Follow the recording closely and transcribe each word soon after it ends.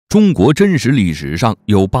中国真实历史上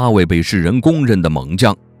有8位被世人公认的猛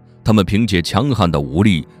将，他们凭借强悍的武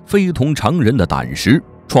力、非同常人的胆识，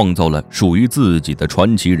创造了属于自己的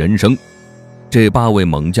传奇人生。这8位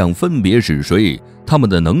猛将分别是谁？他们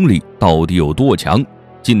的能力到底有多强？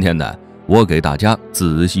今天呢，我给大家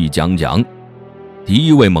仔细讲讲。第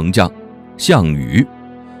一位猛将，项羽，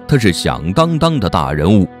他是响当当的大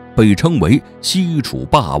人物，被称为西楚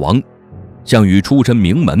霸王。项羽出身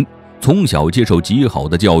名门，从小接受极好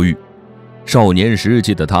的教育，少年时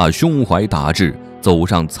期的他胸怀大志，走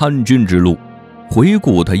上参军之路。回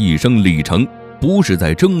顾他一生历程，不是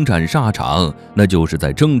在征战沙场，那就是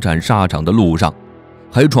在征战沙场的路上，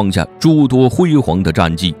还创下诸多辉煌的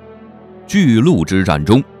战绩。巨鹿之战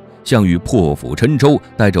中，项羽破釜沉舟，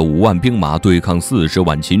带着5万兵马对抗40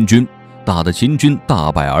万秦军，打得秦军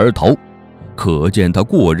大败而逃，可见他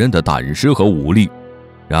过人的胆识和武力。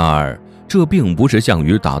然而这并不是项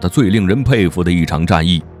羽打得最令人佩服的一场战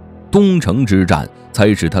役，东城之战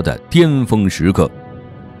才是他的巅峰时刻。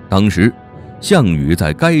当时项羽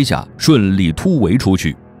在垓下顺利突围出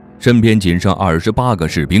去，身边仅剩28个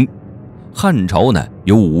士兵，汉朝呢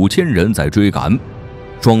有5000人在追赶。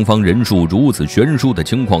双方人数如此悬殊的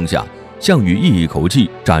情况下，项羽一口气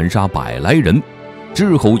斩杀100来人，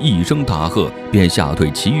之后一声大喝，便吓退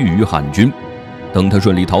其余汉军。等他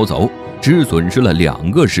顺利逃走，只损失了2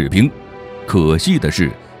个士兵。可惜的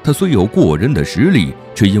是，他虽有过人的实力，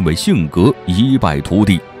却因为性格一败涂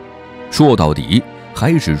地。说到底，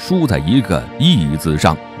还是输在一个义字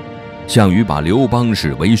上。项羽把刘邦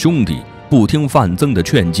视为兄弟，不听范增的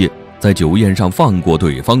劝诫，在酒宴上放过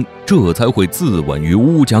对方，这才会自刎于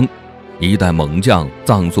乌江。一代猛将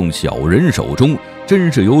葬送小人手中，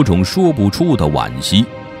真是有种说不出的惋惜。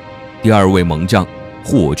第二位猛将，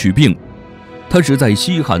霍去病，他是在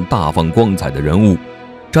西汉大放光彩的人物，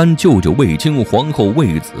沾舅舅卫青、皇后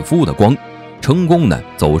卫子夫的光，成功呢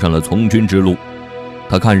走上了从军之路。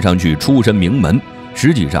他看上去出身名门，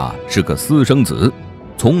实际上是个私生子，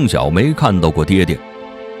从小没看到过爹爹。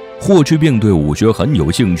霍去病对武学很有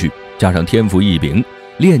兴趣，加上天赋异禀，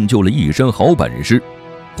练就了一身好本事。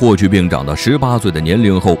霍去病长到18岁的年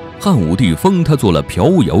龄后，汉武帝封他做了瓢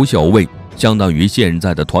繇校尉，相当于现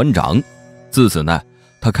在的团长。自此呢，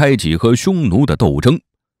他开启和匈奴的斗争。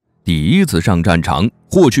第一次上战场，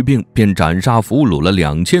霍去病便斩杀俘虏了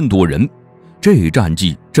2000多人，这战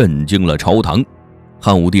绩震惊了朝堂。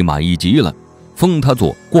汉武帝满意极了，封他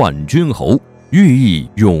做冠军侯，寓意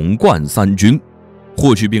勇冠3军。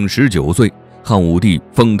霍去病19岁，汉武帝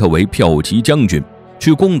封他为骠骑将军，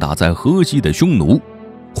去攻打在河西的匈奴。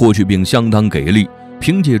霍去病相当给力，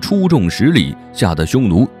凭借出众实力，吓得匈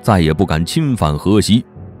奴再也不敢侵犯河西。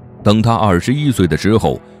等他21岁的时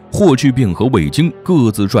候，霍去病和卫青各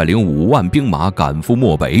自率领5万兵马赶赴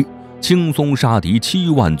漠北，轻松杀敌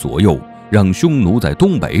7万左右，让匈奴在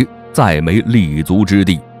东北再没立足之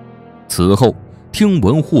地。此后听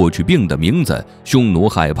闻霍去病的名字，匈奴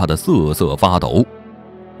害怕得瑟瑟发抖。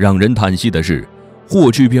让人叹息的是，霍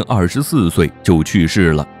去病24岁就去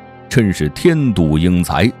世了，真是天妒英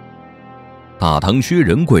才。大唐薛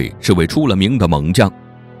仁贵是位出了名的猛将，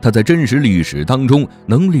他在真实历史当中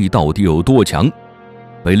能力到底有多强？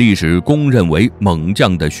被历史公认为猛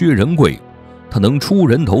将的薛仁贵，他能出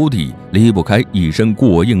人头地，离不开一身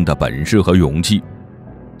过硬的本事和勇气。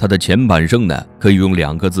他的前半生呢，可以用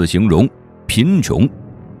2个字形容：贫穷。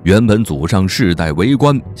原本祖上世代为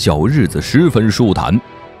官，小日子十分舒坦，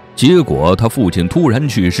结果他父亲突然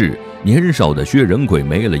去世，年少的薛仁贵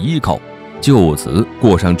没了依靠，就此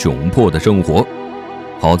过上窘迫的生活。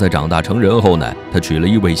好在长大成人后呢，他娶了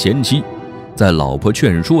一位贤妻，在老婆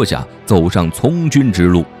劝说下走上从军之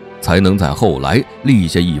路，才能在后来立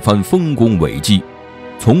下一番丰功伟绩。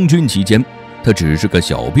从军期间，他只是个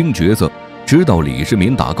小兵角色，直到李世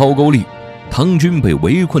民打高句丽，唐军被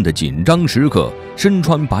围困的紧张时刻，身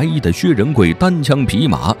穿白衣的薛仁贵单枪匹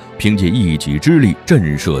马，凭借一己之力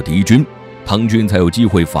震慑敌军，唐军才有机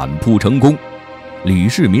会反扑成功。李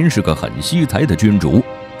世民是个很惜才的君主，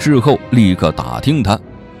事后立刻打听他，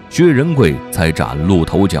薛仁贵才崭露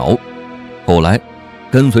头角。后来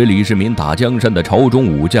跟随李世民打江山的朝中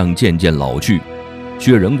武将渐渐老去，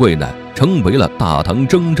薛仁贵呢成为了大唐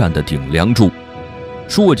征战的顶梁柱。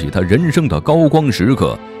说起他人生的高光时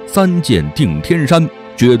刻，3箭定天山，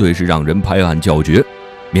绝对是让人拍案叫绝。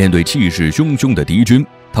面对气势汹汹的敌军，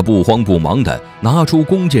他不慌不忙地拿出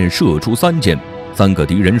弓箭射出3箭，3个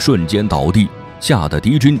敌人瞬间倒地，吓得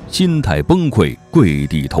敌军心态崩溃，跪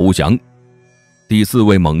地投降。第4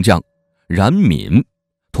位猛将，冉闵，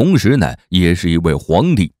同时呢也是一位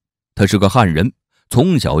皇帝。他是个汉人，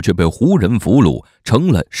从小却被胡人俘虏，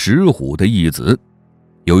成了石虎的义子。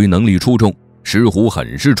由于能力出众，石虎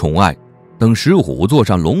很是宠爱，等石虎坐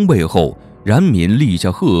上龙位后，冉闵立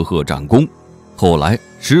下赫赫战功。后来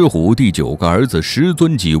石虎第9个儿子石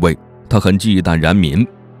遵继位，他很忌惮冉闵，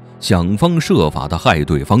想方设法地害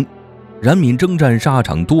对方。冉闵征战沙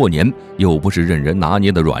场多年，又不是任人拿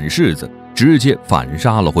捏的软柿子，直接反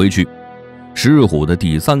杀了回去。石虎的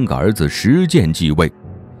第3个儿子石建继位，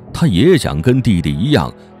他也想跟弟弟一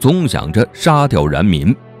样，总想着杀掉冉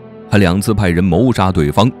闵，还2次派人谋杀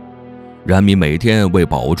对方。冉闵每天为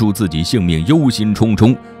保住自己性命忧心忡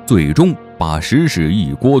忡，最终把石氏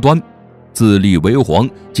一锅端，自立为皇，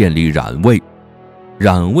建立冉魏。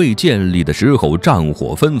冉魏建立的时候战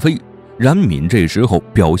火纷飞，冉闵这时候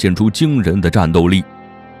表现出惊人的战斗力，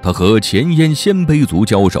他和前燕鲜卑族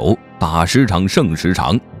交手，打10场胜10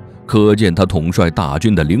场，可见他统帅大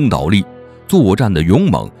军的领导力，作战的勇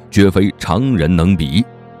猛绝非常人能比。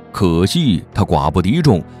可惜他寡不敌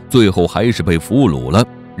众，最后还是被俘虏了，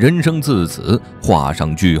人生自此画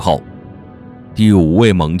上句号。第5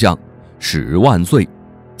位猛将史万岁。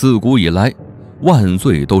自古以来，万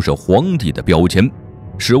岁都是皇帝的标签，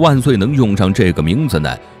史万岁能用上这个名字呢，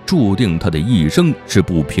注定他的一生是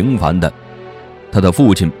不平凡的。他的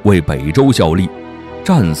父亲为北周效力，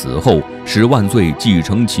战死后史万岁继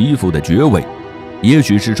承其父的爵位，也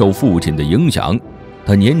许是受父亲的影响，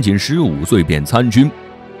他年仅15岁便参军。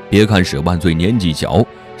别看史万岁年纪小，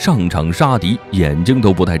上场杀敌眼睛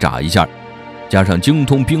都不带眨一下，加上精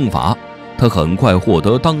通兵法，他很快获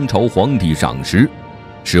得当朝皇帝赏识。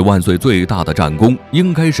史万岁最大的战功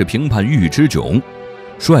应该是平叛尉迟迥，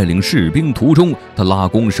率领士兵途中，他拉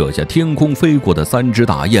弓射下天空飞过的3只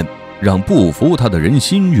大雁，让不服他的人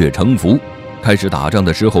心悦诚服。开始打仗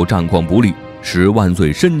的时候战况不利，史万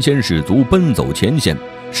岁身先士卒奔走前线，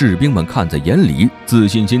士兵们看在眼里，自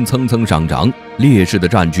信心蹭蹭上涨，劣势的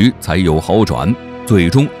战局才有好转，最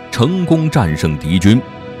终成功战胜敌军。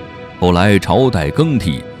后来朝代更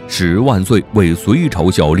替，史万岁为隋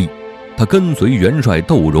朝效力，他跟随元帅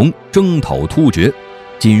窦融征讨突厥，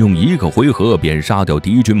仅用1个回合便杀掉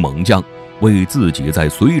敌军猛将，为自己在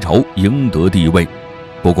隋朝赢得地位。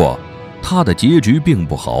不过他的结局并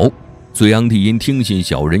不好，隋炀帝因听信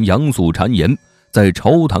小人杨素谗言，在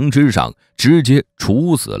朝堂之上直接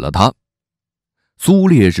处死了他。苏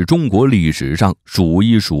烈是中国历史上数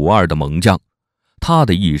1数2的猛将，他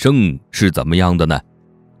的一生是怎么样的呢？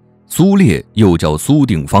苏烈又叫苏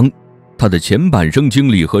定方，他的前半生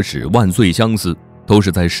经历和史万岁相似，都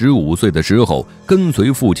是在15岁的时候跟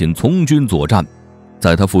随父亲从军作战。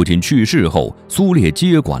在他父亲去世后，苏烈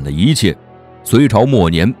接管了一切。隋朝末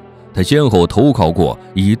年，他先后投靠过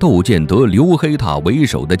以窦建德、刘黑闼为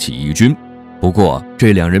首的起义军，不过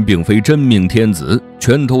这2人并非真命天子，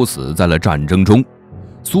全都死在了战争中。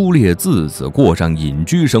苏烈自此过上隐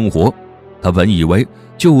居生活，他本以为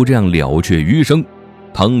就这样了却余生。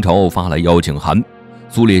唐朝发来邀请函，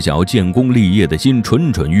苏烈想要建功立业的心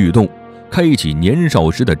蠢蠢欲动，开启年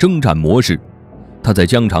少时的征战模式。他在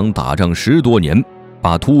疆场打仗10多年，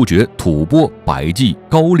把突厥、吐蕃、百济、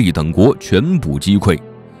高丽等国全部击溃，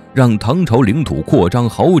让唐朝领土扩张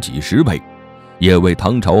好几10倍，也为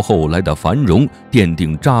唐朝后来的繁荣奠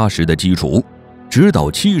定扎实的基础。直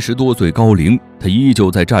到70多岁高龄，他依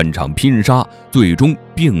旧在战场拼杀，最终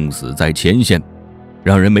病死在前线。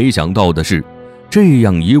让人没想到的是，这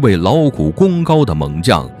样一位劳苦功高的猛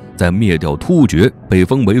将，在灭掉突厥，被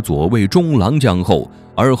封为左卫中郎将后，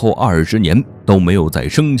而后20年都没有再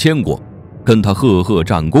升迁过，跟他赫赫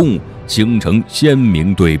战功形成鲜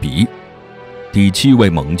明对比。第7位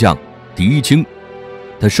猛将狄青，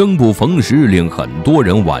他生不逢时，令很多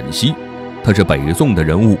人惋惜。他是北宋的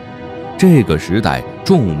人物，这个时代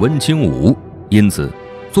重文轻武，因此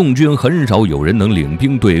宋军很少有人能领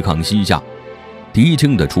兵对抗西夏。狄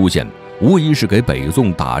青的出现无疑是给北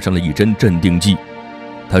宋打上了一针镇定剂。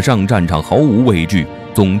他上战场毫无畏惧，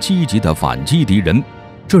总积极地反击敌人，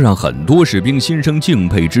这让很多士兵心生敬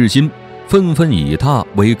佩之心，纷纷以他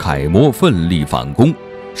为楷模，奋力反攻，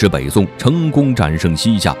使北宋成功战胜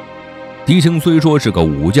西夏。狄青虽说是个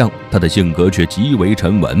武将，他的性格却极为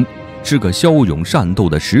沉稳，是个骁勇善斗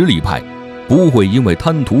的实力派，不会因为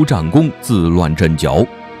贪图战功自乱阵脚，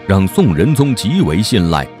让宋仁宗极为信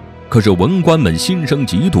赖。可是文官们心生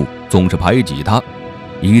嫉妒，总是排挤他，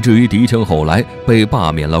以至于狄青后来被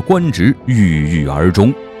罢免了官职，郁郁而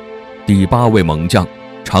终。第8位猛将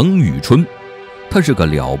常遇春，他是个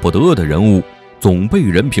了不得的人物，总被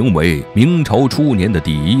人评为明朝初年的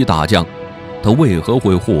第1大将。他为何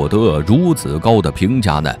会获得如此高的评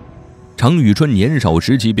价呢？常遇春年少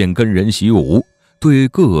时期便跟人习武，对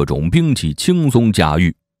各种兵器轻松驾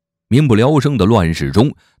驭。民不聊生的乱世中，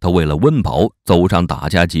他为了温饱走上打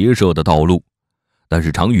家劫舍的道路。但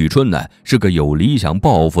是常遇春呢，是个有理想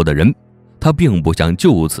抱负的人，他并不想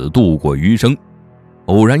就此度过余生。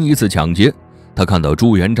偶然一次抢劫，他看到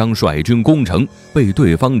朱元璋率军攻城，被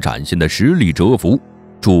对方展现的实力折服，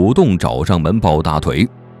主动找上门抱大腿。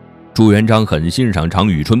朱元璋很欣赏常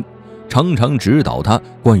遇春，常常指导他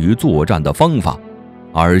关于作战的方法。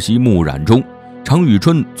耳濡目染中，常遇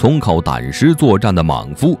春从靠胆识作战的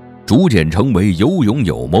莽夫，逐渐成为有勇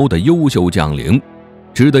有谋的优秀将领。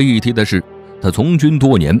值得一提的是，他从军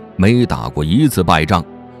多年没打过一次败仗，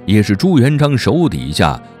也是朱元璋手底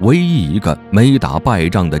下唯一一个没打败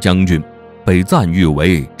仗的将军，被赞誉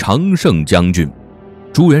为常胜将军。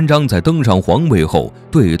朱元璋在登上皇位后，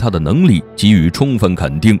对他的能力给予充分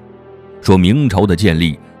肯定，说明朝的建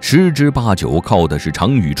立10之8九靠的是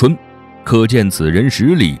常遇春，可见此人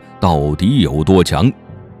实力到底有多强。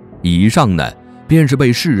以上呢，便是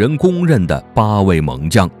被世人公认的8位猛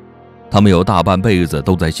将，他们有大半辈子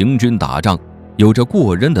都在行军打仗，有着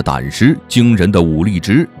过人的胆识，惊人的武力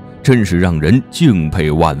值，真是让人敬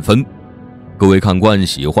佩万分。各位看官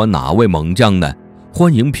喜欢哪位猛将呢？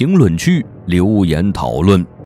欢迎评论区留言讨论。